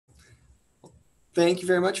Thank you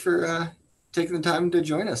very much for taking the time to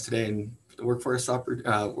join us today in the Workforce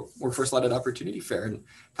Flathead Opportunity Fair and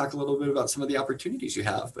talk a little bit about some of the opportunities you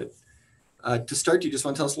have. But to start, do you just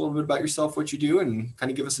want to tell us a little bit about yourself, what you do, and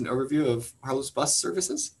kind of give us an overview of Harlow's Bus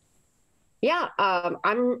Services? Yeah,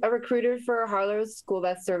 I'm a recruiter for Harlow's School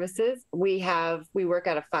Bus Services. We work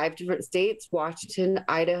out of 5 different states: Washington,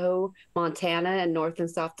 Idaho, Montana, and North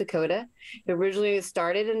and South Dakota. It originally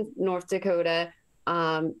started in North Dakota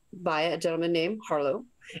by a gentleman named Harlow,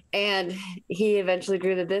 and he eventually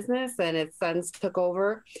grew the business, and his sons took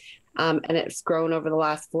over, and it's grown over the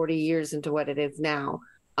last 40 years into what it is now.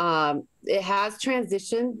 It has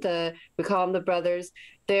transitioned. We call them the brothers.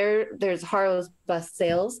 There's Harlow's Bus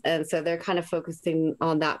Sales, and so they're kind of focusing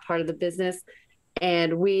on that part of the business.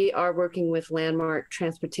 And we are working with Landmark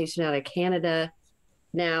Transportation out of Canada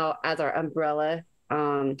now as our umbrella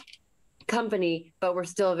company, but we're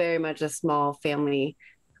still very much a small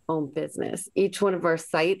family-owned business. Each one of our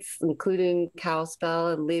sites, including Kalispell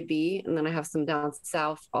and Libby, and then I have some down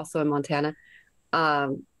south, also in Montana.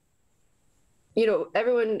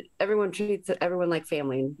 Everyone treats everyone like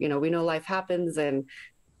family. We know life happens and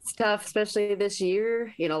stuff, especially this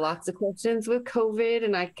year, lots of questions with COVID,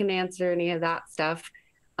 and I can answer any of that stuff.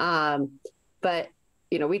 But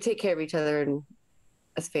we take care of each other and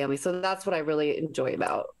as family. So that's what I really enjoy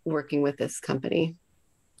about working with this company.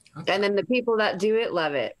 Okay. And then the people that do it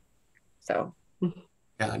love it. So.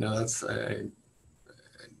 Yeah, no, that's very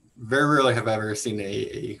rarely have I ever seen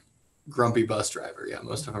a grumpy bus driver. Yeah,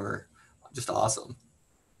 most of them are just awesome.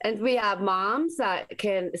 And we have moms that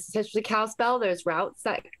can, especially Kalispell, there's routes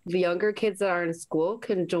that the younger kids that are in school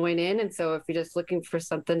can join in. And so if you're just looking for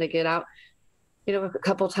something to get out, a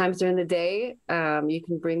couple of times during the day, you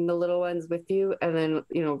can bring the little ones with you. And then,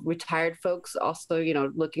 retired folks also,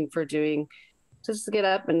 looking for just to get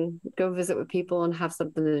up and go visit with people and have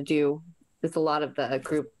something to do. There's a lot of the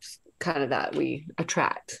groups kind of that we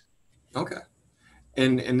attract. Okay.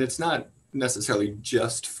 And it's not necessarily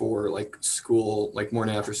just for like school, like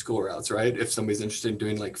morning after school routes, right? If somebody's interested in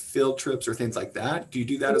doing like field trips or things like that, do you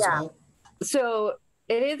do that as well? So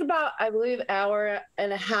it is about, I believe, 1.5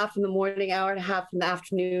 hours in the morning, 1.5 hours in the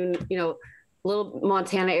afternoon, little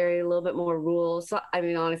Montana area, a little bit more rural. So, I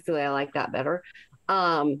mean, honestly, I like that better.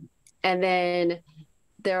 And then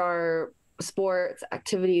there are sports,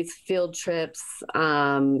 activities, field trips.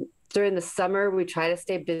 During the summer, we try to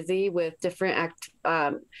stay busy with different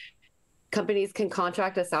companies can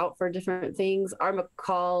contract us out for different things. Our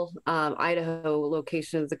McCall, Idaho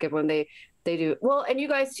location is a good one. They do well, and you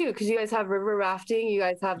guys too, because you guys have river rafting, you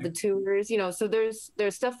guys have the tours, so there's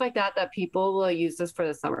stuff like that people will use this for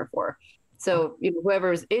the summer for. So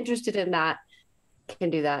whoever is interested in that can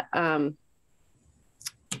do that.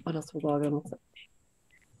 What else was I going to say?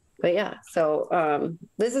 But yeah, so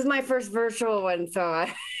this is my first virtual one, so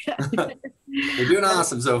You're doing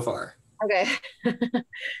awesome so far. Okay.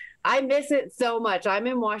 I miss it so much. I'm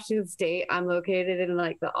in Washington State. I'm located in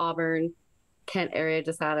like the Auburn, Kent area,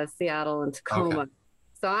 just out of Seattle and Tacoma. Okay.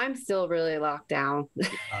 So I'm still really locked down.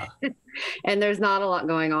 And there's not a lot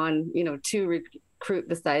going on, to recruit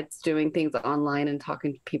besides doing things online and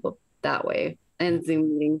talking to people that way and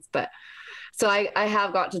Zoom meetings. But so I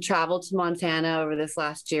have got to travel to Montana over this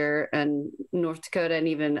last year and North Dakota and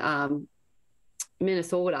even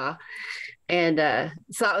Minnesota. And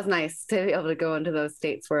so that was nice to be able to go into those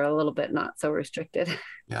states where a little bit not so restricted.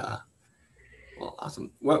 Yeah. Well,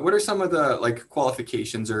 awesome. What are some of the like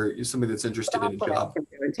qualifications or somebody that's interested in a job?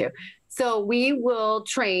 So we will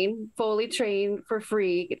fully train for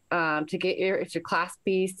free to get it's your Class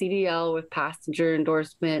B CDL with passenger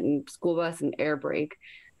endorsement and school bus and air brake.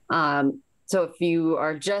 So if you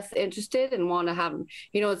are just interested and want to have,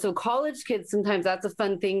 so college kids, sometimes that's a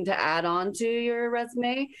fun thing to add on to your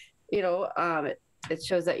resume. It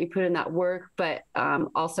shows that you put in that work, but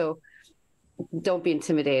also don't be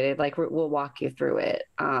intimidated. Like we'll walk you through it.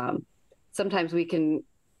 Sometimes we can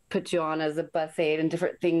put you on as a bus aide and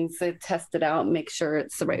different things to test it out and make sure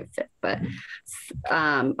it's the right fit. But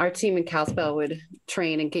our team in Kalispell would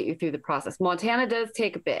train and get you through the process. Montana does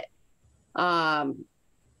take a bit.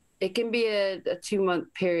 It can be a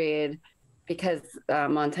 2-month period because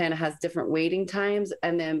Montana has different waiting times.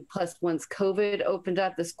 And then plus once COVID opened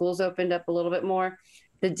up, the schools opened up a little bit more.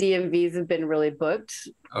 The DMVs have been really booked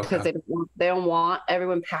because they don't want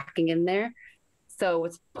everyone packing in there. So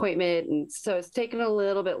it's appointment. And so it's taken a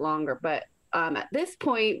little bit longer. But at this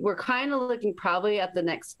point, we're kind of looking probably at the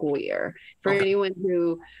next school year for anyone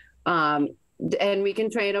who, and we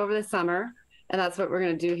can train over the summer. And that's what we're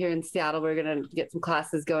going to do here in Seattle. We're going to get some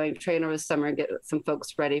classes going, train over the summer, and get some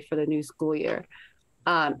folks ready for the new school year.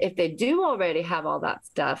 If they do already have all that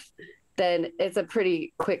stuff, then it's a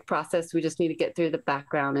pretty quick process. We just need to get through the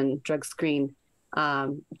background and drug screen,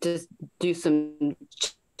 just do some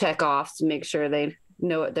check offs to make sure they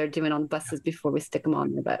know what they're doing on the buses before we stick them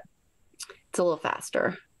on there. But it's a little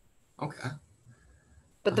faster. Okay.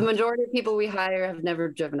 But the majority of people we hire have never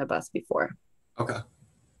driven a bus before. Okay.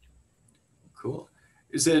 Cool.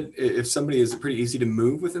 Is it pretty easy to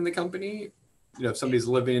move within the company? You know, if somebody's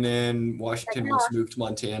living in Washington, wants to move to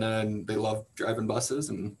Montana and they love driving buses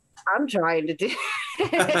and I'm trying to do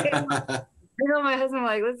I know my husband,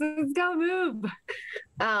 like, let's go move.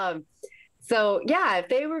 So yeah, if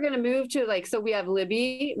they were gonna move to, like, so we have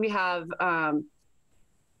Libby, we have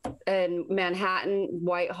in Manhattan,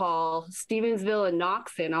 Whitehall, Stevensville, and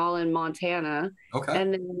Knoxon, all in Montana. Okay.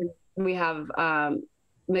 And then we have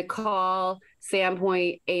McCall,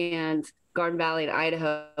 Sandpoint, and Garden Valley in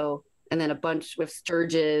Idaho, and then a bunch with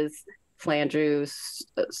Sturgis, Flandreau,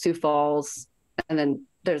 Sioux Falls, and then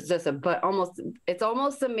there's just it's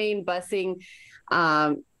almost the main busing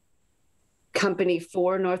company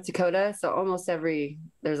for North Dakota. So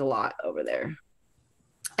there's a lot over there.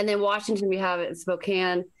 And then Washington, we have it in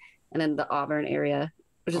Spokane, and then the Auburn area,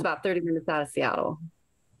 which is about 30 minutes out of Seattle.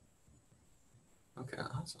 Okay,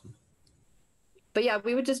 awesome. But yeah,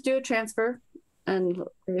 we would just do a transfer, and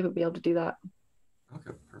they would be able to do that.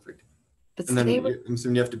 Okay, perfect. But and then I'm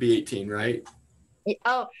assuming you have to be 18, right?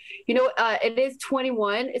 Oh, it is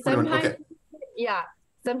 21. Sometimes, okay. Yeah,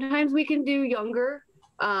 sometimes we can do younger.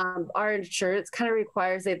 Our insurance kind of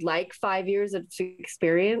requires they'd like 5 years of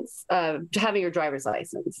experience having your driver's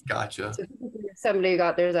license. Gotcha. So if somebody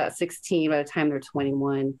got theirs at 16, by the time they're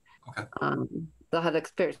 21, okay. They'll have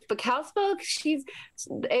experience. But Calspoke, she's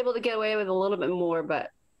able to get away with a little bit more,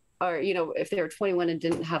 if they were 21 and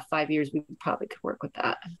didn't have 5 years, we probably could work with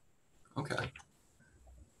that. Okay.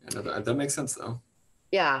 Yeah, no, that makes sense though.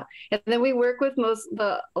 Yeah. And then we work with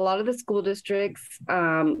a lot of the school districts.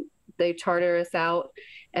 They charter us out,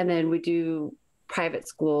 and then we do private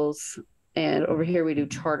schools, and over here we do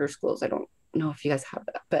charter schools. I don't know if you guys have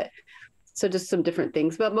that, but so just some different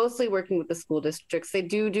things, but mostly working with the school districts. They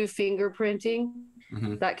do fingerprinting.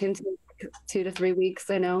 Mm-hmm. That can take 2 to 3 weeks,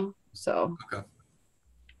 I know. So okay.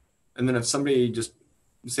 And then if somebody, just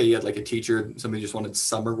say you had like a teacher, somebody just wanted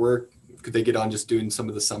summer work, could they get on just doing some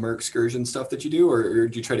of the summer excursion stuff that you do, or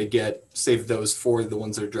do you try to save those for the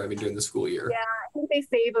ones that are driving during the school year? Yeah, I think they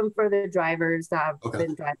save them for the drivers that have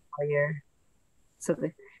been driving all year.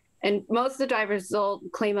 And most of the drivers will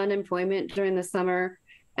claim unemployment during the summer,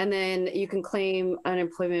 and then you can claim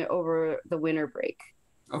unemployment over the winter break.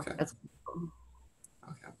 Okay. That's cool.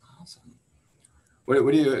 Okay, awesome.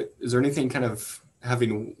 Is there anything kind of,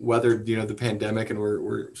 having weathered, the pandemic, and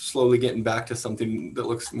we're slowly getting back to something that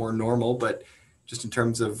looks more normal, but just in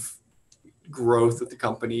terms of growth with the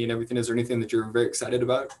company and everything, is there anything that you're very excited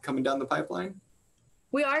about coming down the pipeline?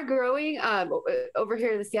 We are growing over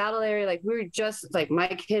here in the Seattle area. Like, we were just like, my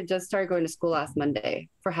kid just started going to school last Monday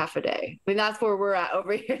for half a day. I mean, that's where we're at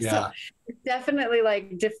over here. Yeah. So it's definitely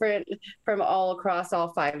like different from all across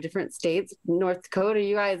all 5 different states. North Dakota,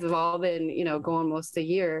 you guys have all been, going most a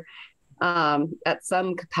year at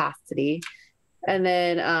some capacity. And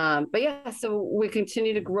then, but yeah, so we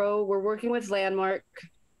continue to grow. We're working with Landmark.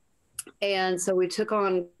 And so we took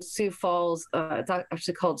on Sioux Falls. It's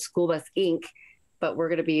actually called School Bus Inc., but we're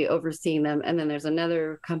going to be overseeing them. And then there's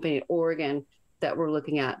another company in Oregon that we're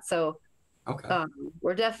looking at. So okay.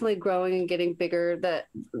 We're definitely growing and getting bigger. The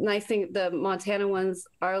nice thing, the Montana ones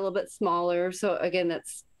are a little bit smaller. So again,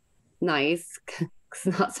 that's nice.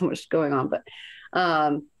 It's not so much going on. But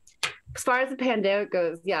as far as the pandemic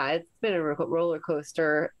goes, yeah, it's been a roller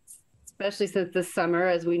coaster, especially since this summer,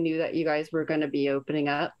 as we knew that you guys were going to be opening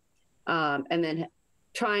up. And then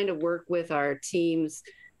trying to work with our teams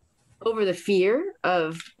over the fear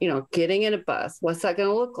of, getting in a bus. What's that going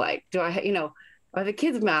to look like? Do I, are the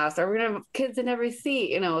kids masked? Are we going to have kids in every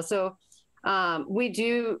seat? So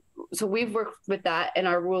we've worked with that. And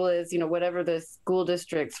our rule is, whatever the school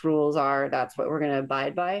district's rules are, that's what we're going to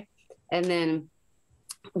abide by. And then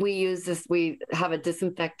we have a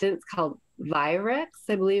disinfectant. It's called Virex,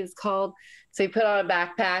 I believe it's called. So you put on a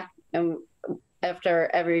backpack, and after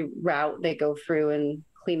every route they go through and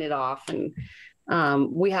clean it off. And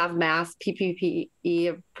we have masks,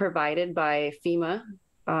 PPE provided by FEMA,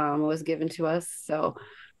 was given to us.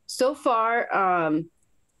 So far,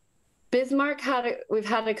 Bismarck we've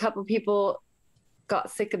had a couple people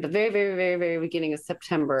got sick at the very, very, very, very beginning of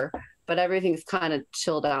September, but everything's kind of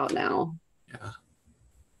chilled out now. Yeah.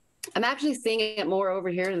 I'm actually seeing it more over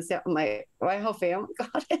here in Seattle. My whole family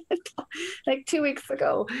got it like 2 weeks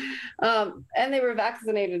ago. And they were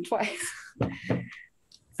vaccinated twice.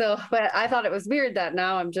 So, but I thought it was weird that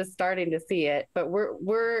now I'm just starting to see it. But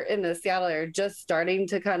we're in the Seattle area just starting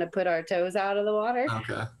to kind of put our toes out of the water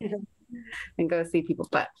Okay. and go see people.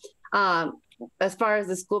 But as far as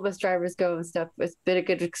the school bus drivers go and stuff, it's been a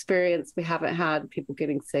good experience. We haven't had people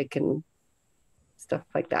getting sick and stuff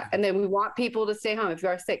like that. And then we want people to stay home. If you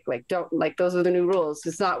are sick, like don't, like, those are the new rules.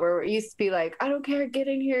 It's not where it used to be like, I don't care, get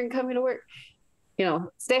in here and come into work. You know,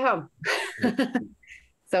 stay home.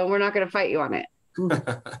 So we're not going to fight you on it.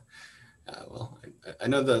 Well, I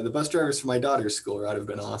know the bus drivers for my daughter's school route have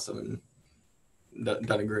been awesome and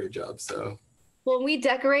done a great job. So When we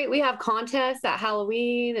decorate, we have contests at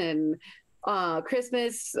Halloween and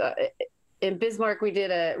Christmas. In Bismarck, we did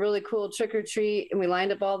a really cool trick or treat, and we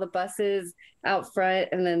lined up all the buses out front,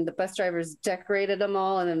 and then the bus drivers decorated them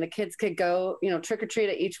all, and then the kids could go, you know, trick or treat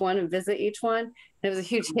at each one and visit each one. And it was a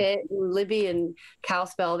huge hit. Libby and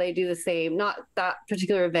Kalispell, they do the same. Not that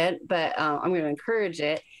particular event, but I'm going to encourage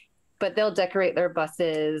it. But they'll decorate their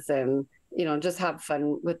buses and, you know, just have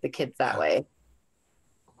fun with the kids that way.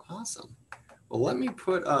 Awesome. Well, let me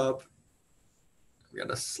put up, we got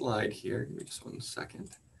a slide here. Give me just 1 second.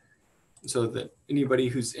 So that anybody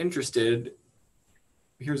who's interested,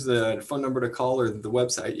 here's the phone number to call or the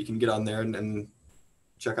website. You can get on there and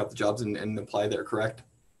check out the jobs and apply there, correct?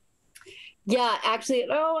 Yeah, actually,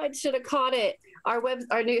 I should have caught it. Our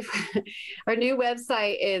new our new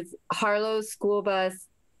website is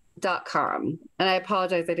harlowschoolbus.com. And I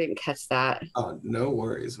apologize, I didn't catch that. Oh, no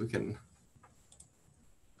worries. We can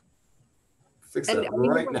fix that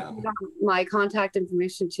right now. My contact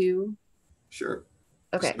information too. Sure.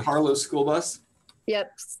 Okay. Harlow School Bus?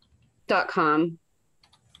 Yep. .com.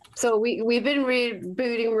 So we've been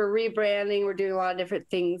rebooting, we're rebranding, we're doing a lot of different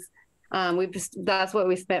things. That's what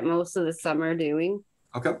we spent most of the summer doing.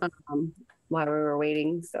 Okay. While we were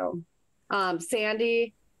waiting. So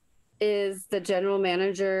Sandy is the general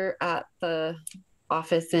manager at the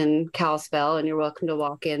office in Kalispell, and you're welcome to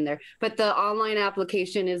walk in there. But the online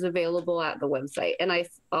application is available at the website, and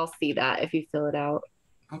I'll see that if you fill it out.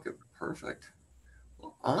 Okay, perfect.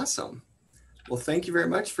 Well, awesome. Well, thank you very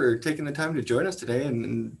much for taking the time to join us today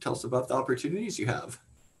and tell us about the opportunities you have.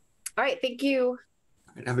 All right, thank you. All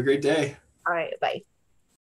right, have a great day. All right, bye.